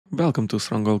Welcome to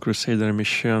Stronghold Crusader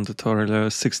mission tutorial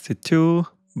 62,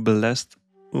 Blessed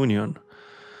Union.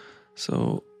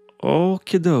 So,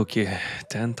 okie dokie,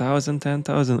 10,000.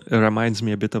 It reminds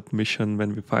me a bit of mission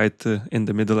when we fight in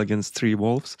the middle against 3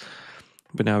 wolves.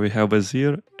 But now we have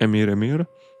Wazir, Emir.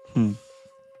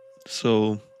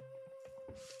 So,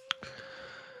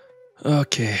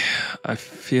 okay, I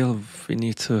feel we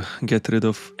need to get rid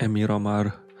of Emir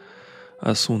Omar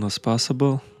as soon as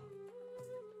possible.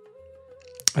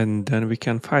 And then we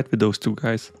can fight with those two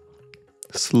guys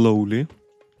slowly.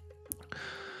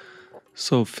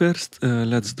 So first,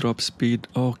 let's drop speed.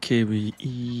 Okay,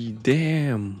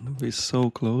 damn, we're so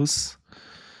close.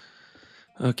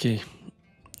 Okay,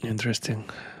 interesting.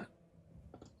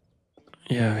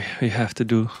 Yeah, we have to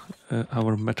do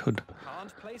our method.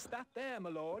 Can't place that there, my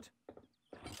lord.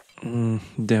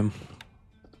 Damn.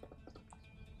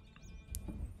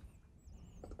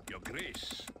 Your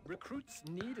grace. Recruits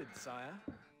needed, sire.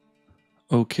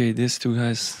 Okay, these two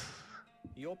guys.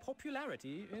 Your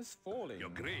popularity is falling. Your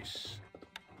grace.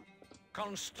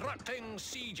 Constructing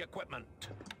siege equipment.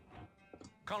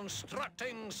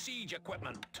 Constructing siege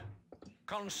equipment.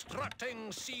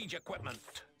 Constructing siege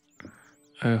equipment.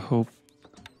 I hope.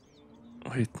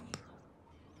 Wait.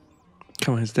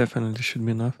 Come on, it definitely should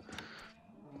be enough.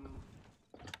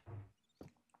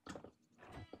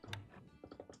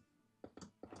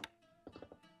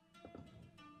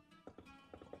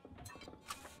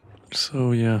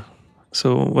 So yeah.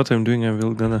 So what I'm doing, I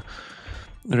will gonna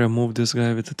remove this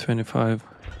guy with the 25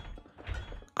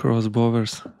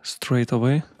 crossbowers straight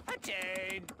away.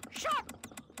 Attain. Shot.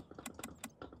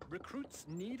 Recruits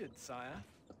needed, sire.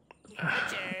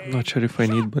 I'm not sure if I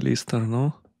need ballista or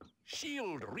no.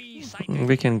 Shield resighted.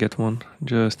 We can get one,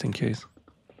 just in case.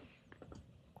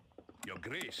 Your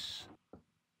grace.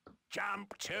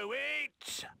 Jump to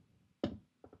it.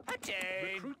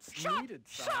 Attain. Recruits Shot. needed,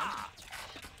 sire. Shot.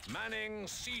 Manning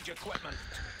siege equipment.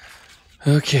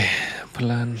 Okay,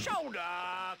 plan. Shoulder.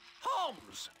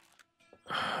 Homs.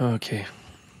 Okay.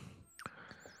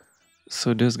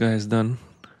 So this guy is done.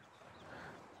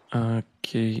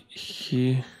 Okay,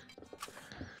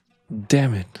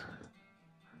 damn it.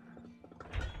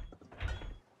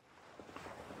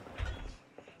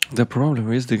 The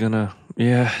problem is they're gonna...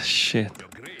 Yeah, shit. Your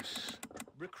grace.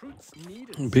 Recruits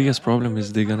needed. Biggest sire. problem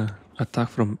is they're gonna attack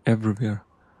from everywhere.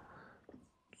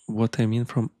 What I mean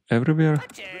from everywhere?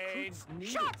 Attain. Recruits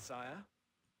needed, Shot. sire.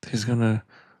 He's gonna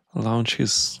launch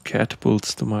his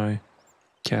catapults to my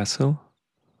castle.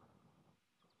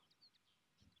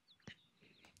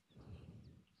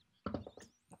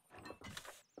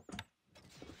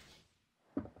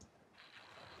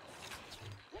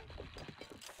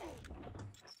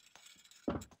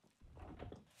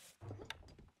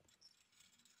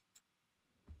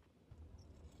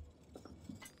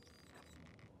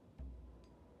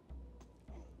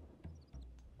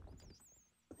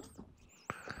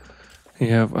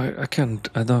 Yeah, I can't.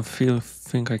 I don't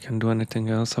think I can do anything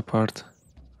else apart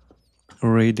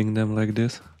raiding them like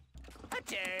this.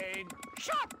 Attain.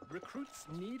 Shot. Recruits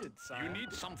needed, sire. You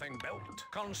need something built.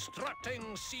 Constructing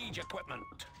siege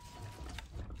equipment.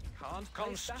 Can't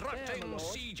place that there, my Constructing lord.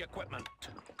 siege equipment.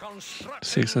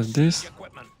 Constructing 6 of this. siege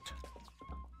equipment.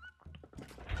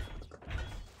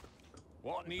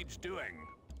 What needs doing?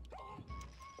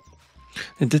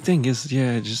 And the thing is,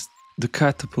 yeah, just the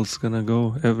catapult's gonna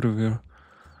go everywhere.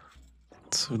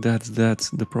 So that's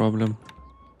the problem.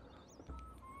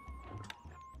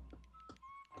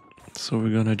 So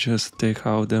we're gonna just take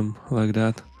out them like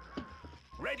that.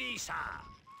 Ready, sir.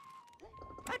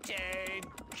 Attain.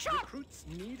 Shot. Recruits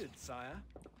needed, sire.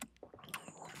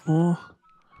 Oh,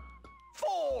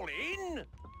 Fall in.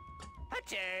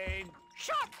 Attain.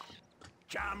 Shot.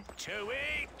 Jump to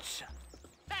it.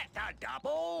 That's a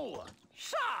double.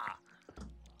 Sir.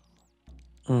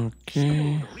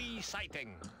 okay.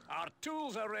 Resighting. Our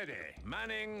tools are ready.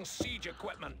 Manning siege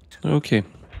equipment. Okay.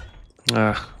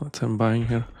 What I'm buying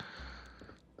here.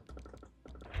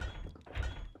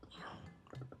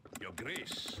 Your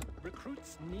grace.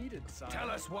 Recruits needed, sire. Tell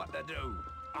us what to do.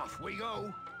 Off we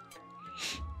go.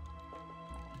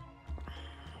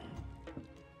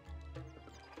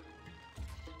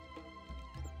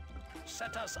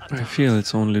 Set us a I feel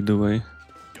it's only the way.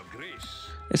 Your grace.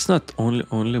 It's not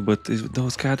only, but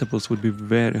those catapults would be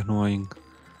very annoying.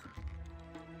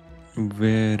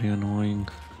 Very annoying.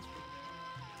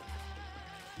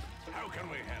 How can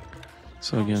we help?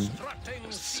 So again,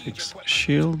 Constructing 6 equipment.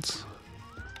 shields.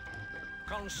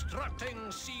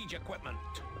 Constructing siege equipment.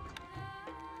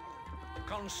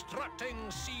 Constructing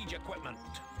siege equipment.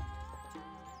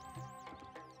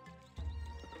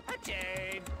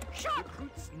 Attain. Shot.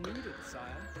 Recruits needed,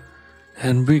 sire.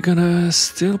 And we're gonna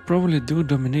still probably do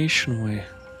domination way.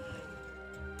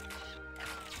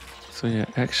 So yeah,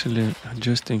 actually,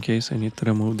 just in case I need to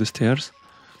remove the stairs,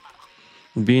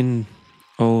 being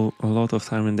a lot of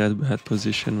time in that bad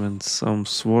position when some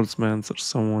swordsman or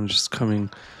someone just coming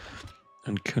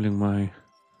and killing my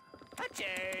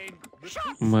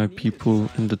people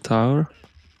in the tower,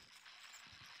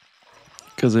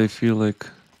 because I feel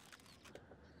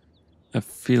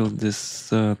this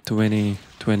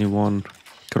 2021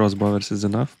 crossbowers is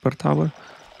enough per tower.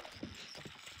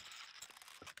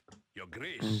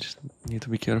 I just need to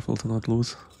be careful to not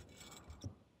lose.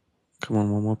 Come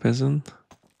on, one more peasant.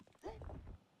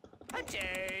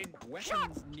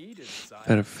 Weapons needed, sire.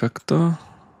 Perfecto.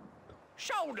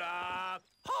 Shoulder,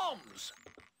 palms,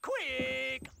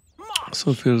 quick, march.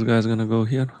 So first guy's gonna go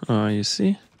here. You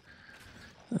see?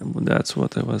 That's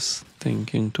what I was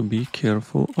thinking to be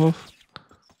careful of.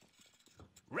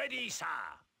 Ready, sir.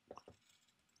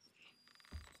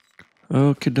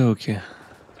 Okie dokie.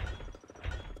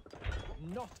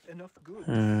 Not enough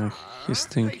goods. He's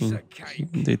thinking,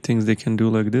 they think they can do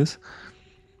like this,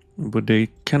 but they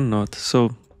cannot.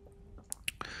 So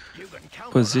You can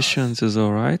count positions is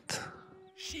alright.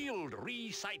 Shield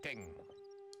resighting.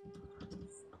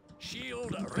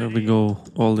 Shield There ready. we go,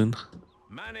 all in.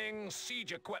 Manning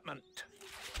siege equipment.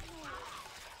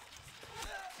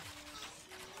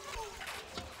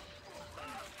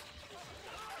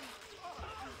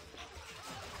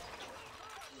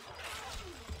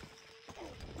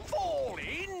 Fall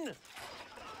in.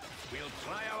 We'll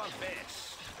try our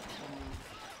best.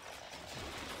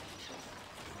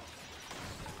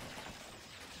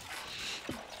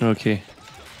 Okay,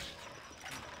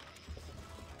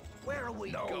 Where are we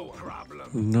no problem.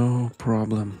 no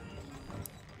problem.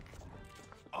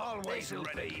 Always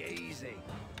ready. Easy.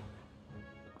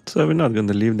 So we're not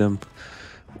gonna leave them.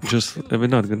 Just we're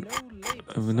not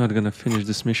gonna finish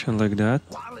this mission like that.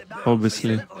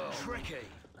 Obviously,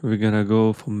 we're gonna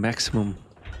go for maximum.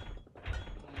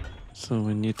 So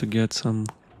we need to get some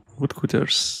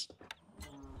woodcutters.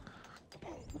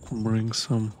 Bring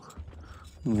some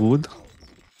wood.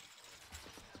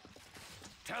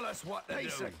 Tell us what to do.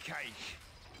 Cake.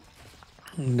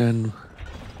 And then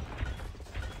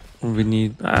we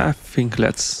need, I think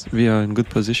we are in good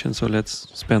position, so let's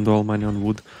spend all money on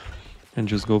wood and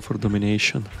just go for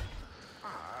domination.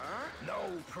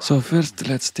 So first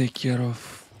let's take care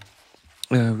of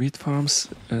wheat farms.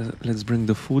 Let's bring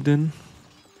the food in.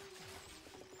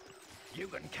 You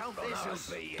can count on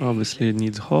us. Obviously it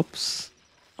needs hops,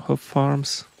 hop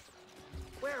farms,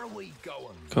 Where are we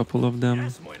going? couple of them.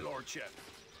 Yes, my lordship.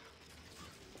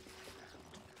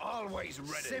 Always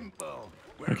ready. Simple.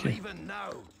 We're Okay. leaving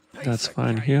now. That's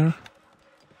fine here.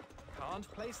 Can't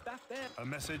place that there. A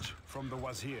message from the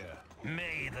Wazir.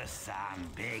 May the sun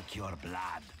bake your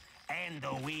blood and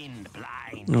the wind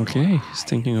blind Okay, your he's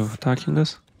thinking of attacking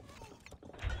us.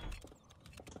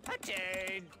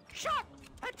 Attain. Shot.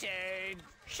 Attain.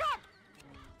 Shot.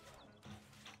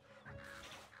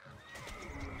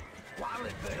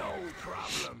 No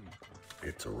problem.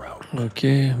 It's a route.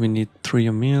 Okay, we need 3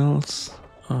 meals.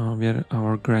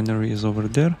 Our granary is over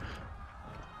there.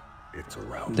 It's a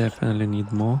route. Definitely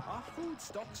need more. Our food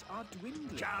stocks are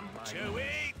dwindling. Jump to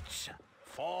it.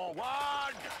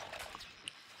 Forward.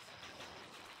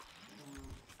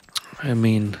 I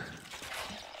mean,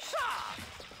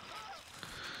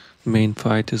 main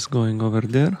fight is going over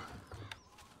there.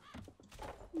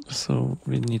 So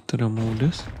we need to remove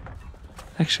this.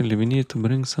 Actually, we need to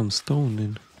bring some stone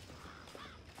in.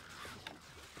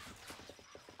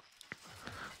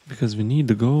 Because we need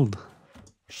the gold.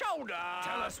 Shoulder.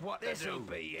 Tell us what to do. This'll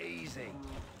be easy.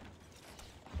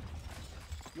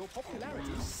 Your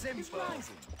popularity is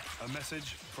rising. A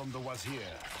message from the Wazir.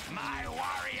 My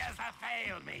warriors have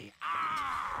failed me.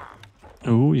 Ah!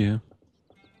 Oh yeah.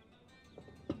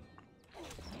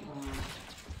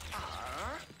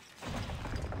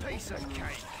 Piece of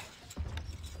cake.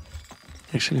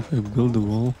 Actually, if I build a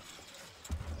wall.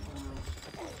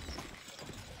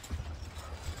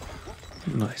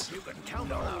 Nice. You can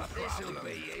count on us. This'll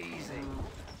be easy.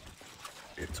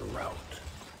 It's a route.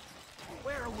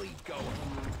 Where are we going?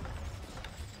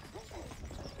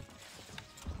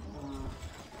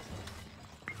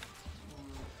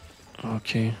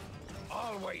 Okay.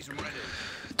 Always ready.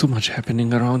 Too much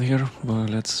happening around here. But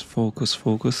let's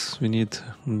focus. We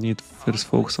need first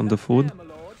focus on the food. There, my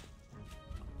lord.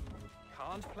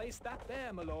 Can't place that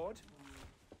there, my lord.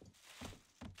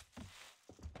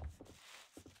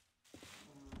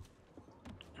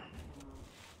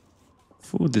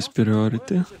 Food is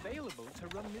priority. Workers available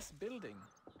to run this building.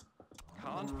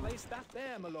 Can't place that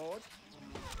there, my lord.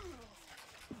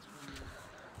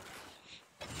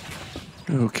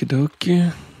 Okie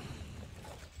dokie.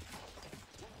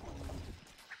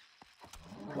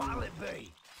 What'll it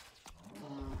be?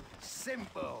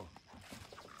 Simple.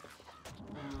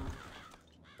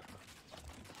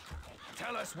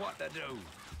 Tell us what to do.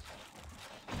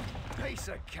 Piece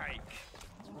of cake.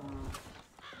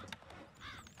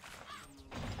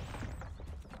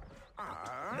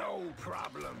 No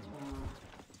problem.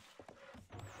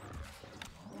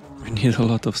 We need a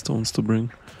lot of stones to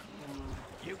bring.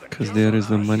 You can Because count there on is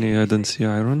the us. money, I don't see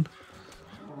iron.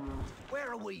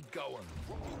 Where are we going?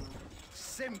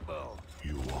 Simple.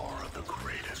 You are the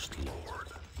greatest lord.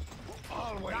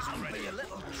 Always ready. Be a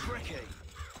little tricky.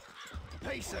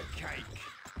 Piece of cake.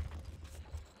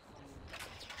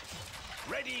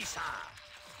 Ready, sir.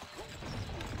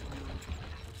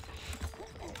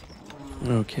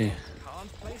 Okay.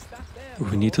 Can't place that there.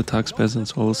 We need to tax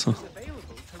peasants also.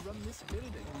 Available to run this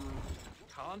building.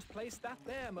 Can't place that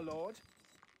there, my lord.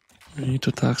 We need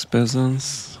to tax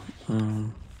peasants.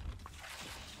 5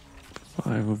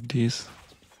 of these.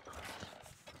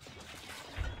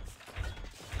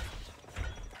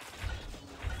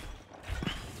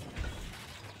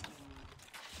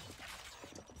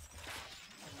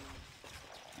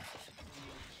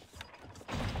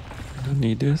 We don't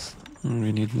need this.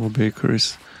 We need more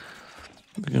bakeries.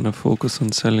 We're gonna focus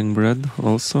on selling bread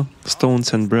also.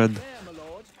 Stones and bread, There, my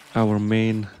lord. our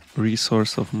main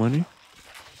resource of money.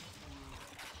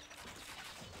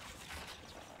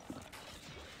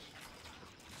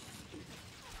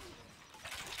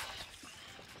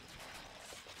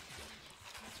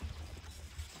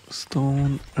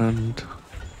 Stone and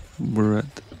bread.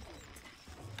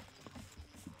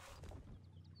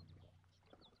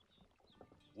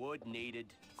 Wood needed.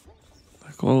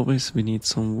 Like always, we need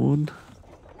some wood.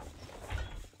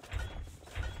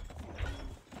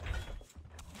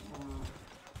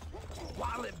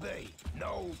 What'll it be?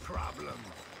 No problem.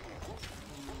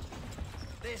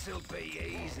 This'll be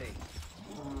easy.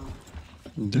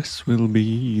 This will be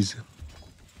easy.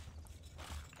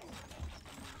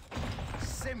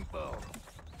 Simple.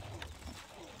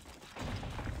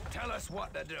 Tell us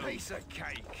what to do. Piece of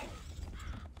cake.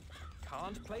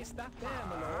 Can't place that there,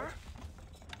 my lord.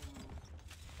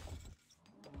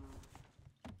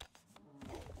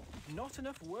 Not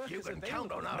enough workers You can available.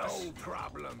 count on us. No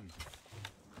problem.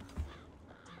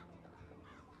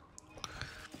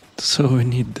 So we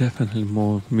need definitely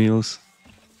more meals.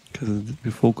 Because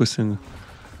we're focusing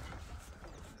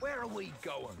Where are we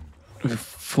going?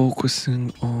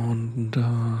 on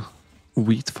the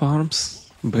wheat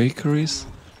farms, bakeries.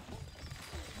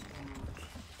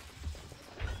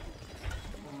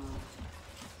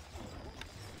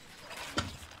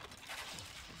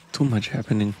 Too much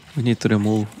happening. We need to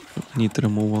remove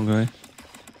one guy.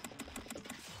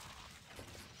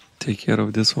 Take care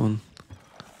of this one.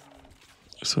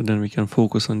 So then we can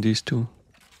focus on these two.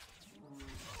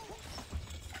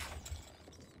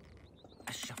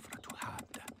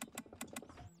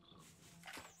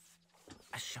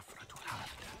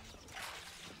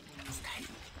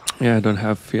 Yeah, I don't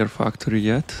have Fear Factory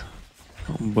yet,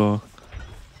 but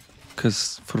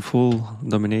because for full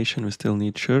domination we still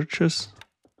need churches.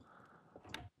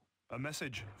 A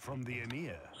message from the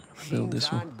Emir. Build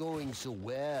this one. Aren't going so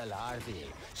well, are they?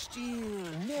 Still,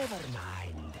 never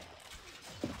mind.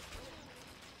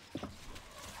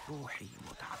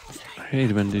 I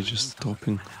hate when they just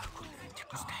stopping.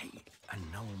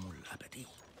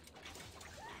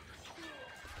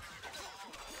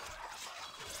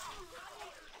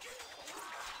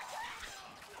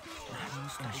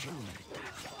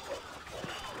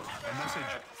 A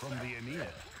message from the Emir.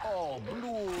 Oh,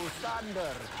 blue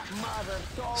thunder, mother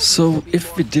told So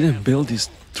if we didn't build these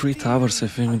 3 towers, I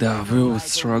think that we would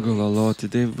struggle a lot.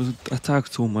 They would attack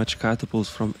too much catapults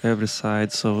from every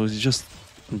side, so it's just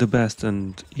the best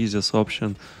and easiest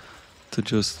option to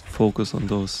just focus on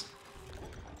those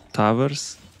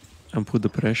towers and put the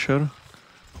pressure.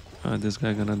 This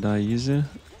guy gonna die easy.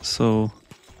 So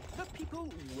The people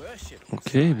worship.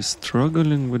 okay, we're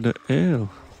struggling with the air.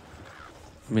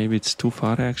 Maybe it's too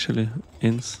far actually.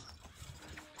 Inns.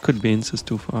 Could be Inns is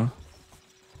too far.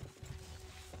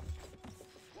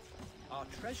 Our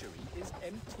treasury is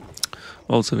empty.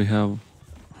 Also we have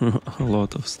a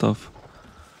lot of stuff.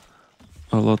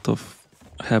 A lot of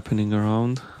happening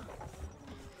around.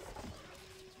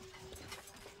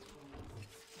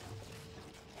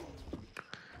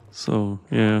 So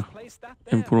yeah, Place that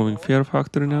there, improving my lord. Fear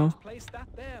Factory now. Can't place that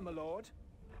there, my lord.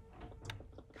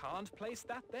 Can't place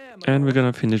that there, my And we're lord.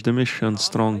 gonna finish the mission Can't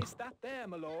strong. place that there,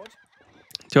 my lord.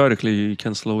 Theoretically you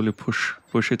can slowly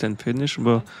push it and finish,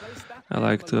 but Can't place that I there,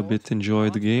 like my to a lord. bit enjoy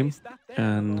the Can't game place that there, my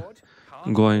and lord.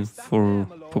 going for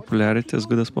popularity as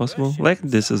good as possible. Like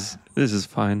this is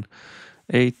fine.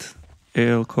 8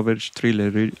 ale coverage,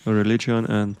 3 religion,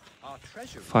 and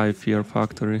 5 fear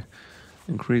factory.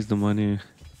 Increase the money,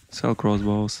 sell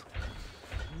crossbows.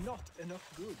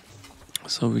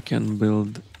 So we can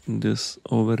build this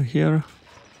over here.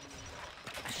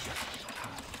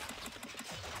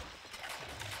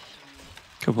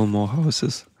 Couple more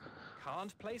houses.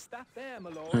 Can't place that there, my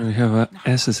lord. And we have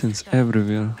assassins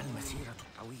everywhere.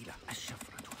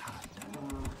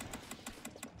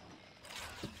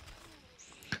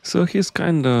 So he's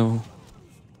kind of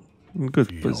in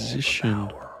good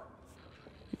position.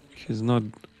 He's not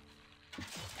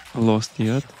lost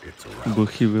yet, but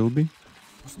he will be.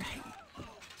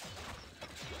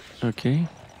 Okay.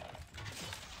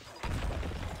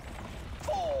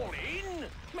 Fall in,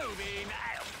 moving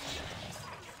out.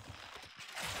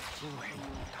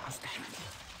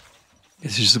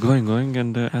 It's just going,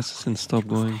 and the assassins stop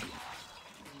going.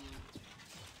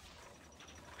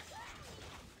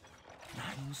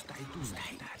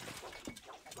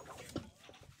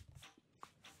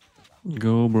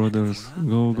 Go, brothers.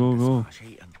 Go, go, go.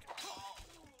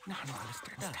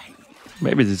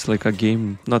 Maybe it's like a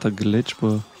game, not a glitch,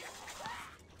 but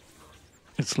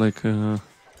it's like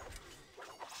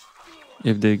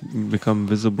if they become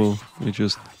visible, we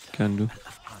just can do.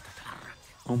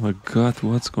 Oh my god,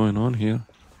 what's going on here?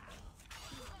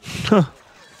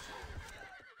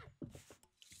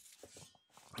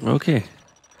 Okay.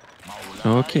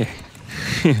 Okay.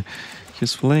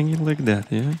 He's playing it like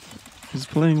that, yeah? He's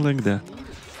playing like that.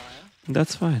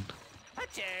 That's fine.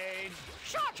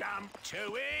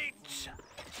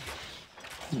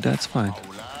 That's fine.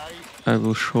 I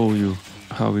will show you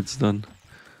how it's done.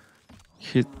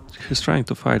 He's trying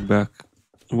to fight back.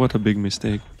 What a big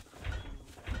mistake.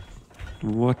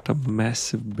 What a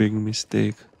massive big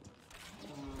mistake.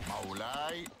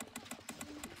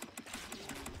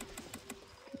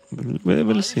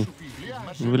 We'll see.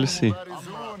 We'll see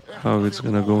how it's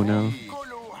gonna go now.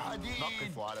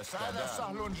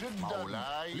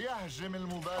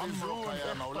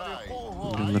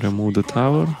 Then remove the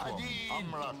tower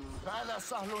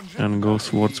and go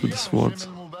swords with the swords.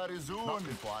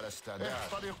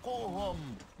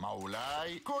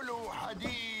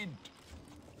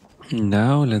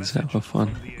 Now let's have a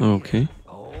fun. Okay.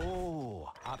 Oh,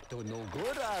 up to no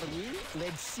good, are we?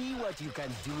 Let's see what you can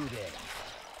do there.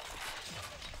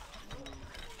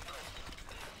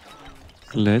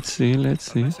 Let's see,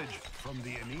 let's see. Message from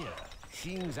the Emir.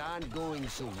 Things aren't going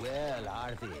so well,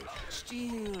 are they?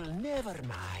 Still, never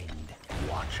mind.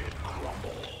 Watch it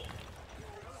crumble.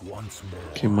 Once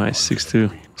more. Okay, my 60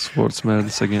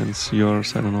 swordsmiths against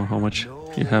yours. I don't know how much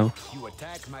you have. You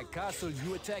attack my castle,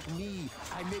 you attack me.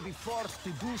 I may be forced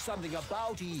to do something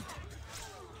about it.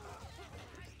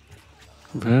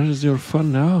 Where is your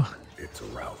fun now? It's a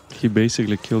rout. He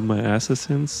basically killed my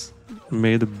assassins.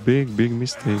 Made a big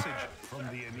mistake. Message from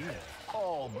the Emir.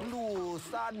 Oh, blue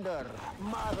thunder.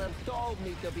 Mother told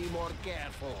me to be more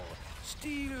careful.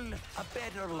 Still, a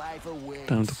better life awaits.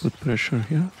 Time to put pressure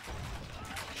here.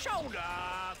 Shoulder!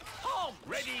 Hog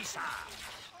ready, sir!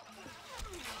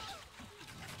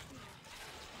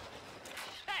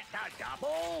 That's a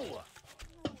double!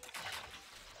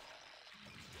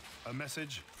 A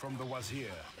message from the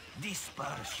Wazir.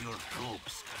 Disperse your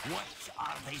troops. What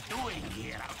are they doing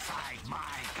here outside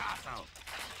my castle?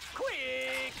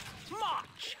 Quick!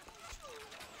 March!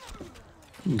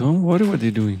 Don't worry what they're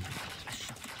doing.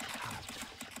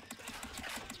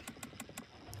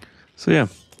 So yeah,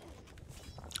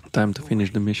 time to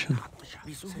finish the mission.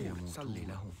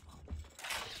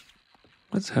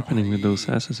 What's happening with those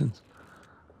assassins?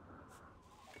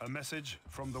 A message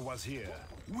from the Wazir.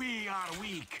 We are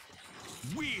weak.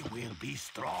 We will be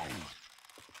strong.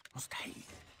 مستحيل.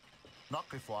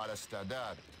 نقف على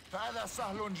استعداد. هذا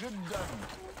سهل جدا.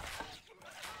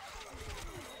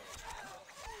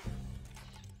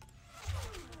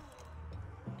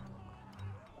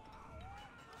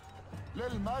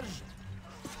 للمجد.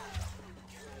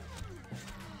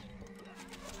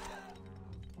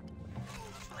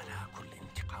 على كل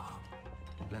انتقام.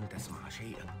 لن تسمع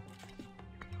شيئا.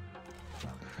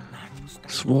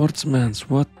 Swordsmans,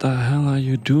 what the hell are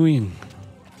you doing?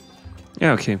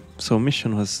 Yeah, okay, so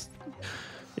mission was,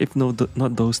 if not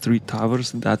those 3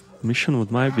 towers, that mission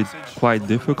might be quite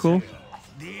difficult,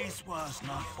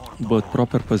 but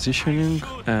proper positioning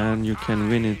and you can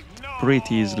win it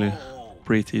pretty easily.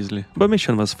 But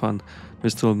mission was fun. We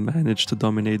still managed to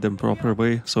dominate them proper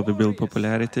way, so we built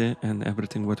popularity and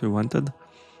everything what we wanted.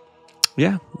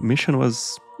 Yeah, mission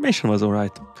was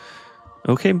alright.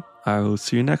 Okay, I will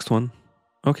see you next one.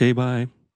 Okay, bye.